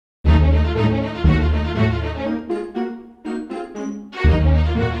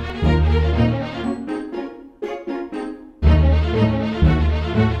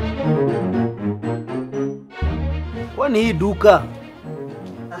Kwani hii duka?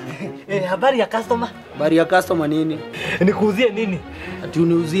 Habari ya customer? Habari ya customer nini? Nikuuzie nini? Ati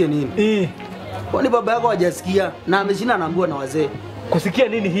uniuzie nini? Kwani baba yako hajasikia na ameshinda anaambiwa na wazee? Kusikia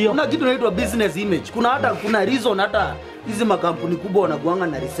nini hiyo? Kuna kitu inaitwa business image. Kuna reason hata hizi makampuni kubwa wanakuanga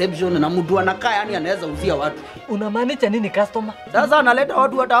na reception na mtu anakaa yani anaweza uzia watu. Unamaanisha nini customer? Sasa analeta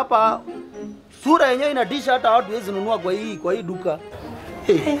watu hata hapa. Sura yenyewe inatisha hata watu wezi nunua kwa hii duka.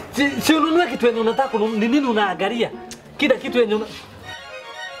 Si ununue kitu yenye unataka kununua, ni nini unaangalia? Kila kitu yenye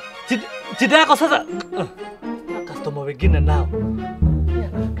shida yako sasa. Customer wengine nao.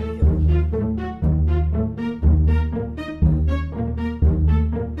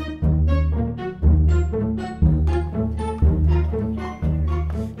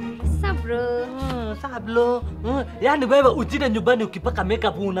 Sablo. Yaani wewe ujine nyumbani ukipaka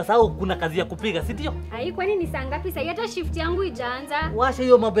makeup unasahau kuna kazi ya kupiga, si ndio? Ai, kwani ni saa ngapi sasa? Hata shift yangu ijaanza. Washa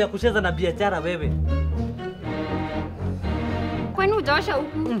hiyo mambo ya kucheza na biashara wewe. Kwani hujaosha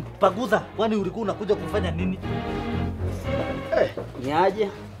huku? Paguza, kwani ulikuwa unakuja kufanya nini? Niaje?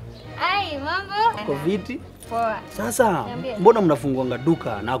 Ai, mambo? Kwa viti? Poa. Sasa, mbona mnafunguanga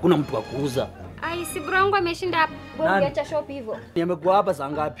duka na hakuna mtu wa kuuza? Ai, si bro wangu ameshinda hapo. Bora acha shop hivyo. Nimekuwa hapa saa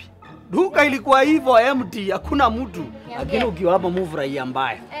ngapi? Duka ilikuwa hivyo empty, hakuna mtu. Lakini ukiwa hapa mufurahia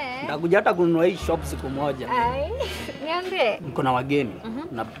mbaya. Nitakuja hata kununua hii shop siku moja. Ai, niambie. Niko na wageni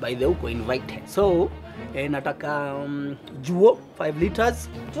na by the way uko invited. So, nataka juo 5 liters.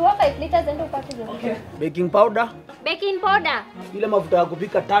 Juo 5 liters ndio upate hizo. Okay. Baking powder. Baking powder. Ile mafuta ya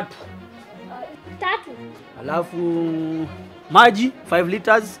kupika 3. 3. Alafu maji 5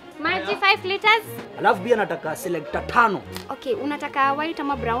 liters. Maji 5 liters. Alafu pia nataka selector 5. Okay, unataka white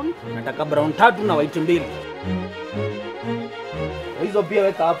ama brown? Nataka brown 3 na white 2. Hizo pia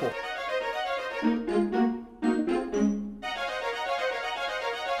weka hapo.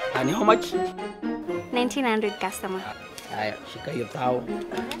 And how much? 1900 customer. Haya, shika hiyo tao.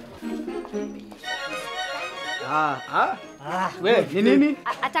 Wewe, ni nini?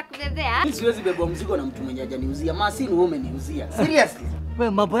 Atakubebea? Mimi siwezi beba mzigo na mtu mwenye hajaniuzia. Masini wewe umeniuzia. Seriously?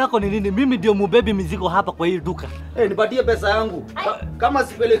 Wewe mambo yako ni nini? Mimi ndio mubebi mizigo hapa kwa hii duka. Nipatie pesa yangu. Kama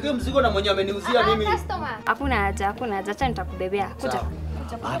sipelekee mzigo na mwenye ameniuzia mimi. Customer. Hakuna haja. Acha nitakubebea. Kuja.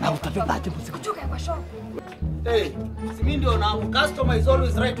 Bana utabebaje mzigo? Kuja kwa shop. Si mimi ndio na customer is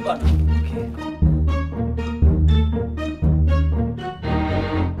always right bwana. Okay.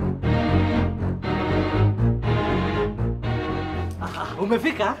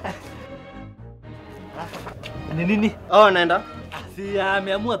 Umefika? Ni nini? Naenda. Si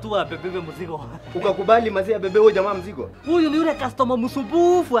ameamua tu abebebe mzigo. Ukakubali mazee abebe huyo jamaa mzigo? Huyu ni yule customer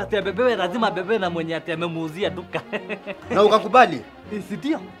msumbufu, ati abebebe lazima abebebe na mwenye ati amemuuzia duka. Na ukakubali? Si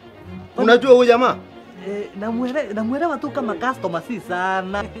ndio? Unajua huyo jamaa? Namuelewa tu kama customer si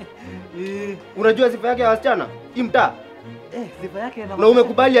sana. Unajua sifa yake ya wasichana? Hii mtaa. Sifa yake na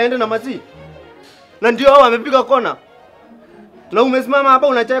umekubali aende na mazi? Na ndio hao amepiga kona. Na umesimama hapa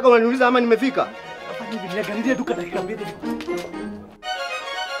unacheka unaniuliza ama nimefika?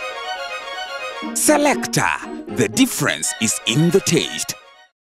 Selector, the difference is in the taste.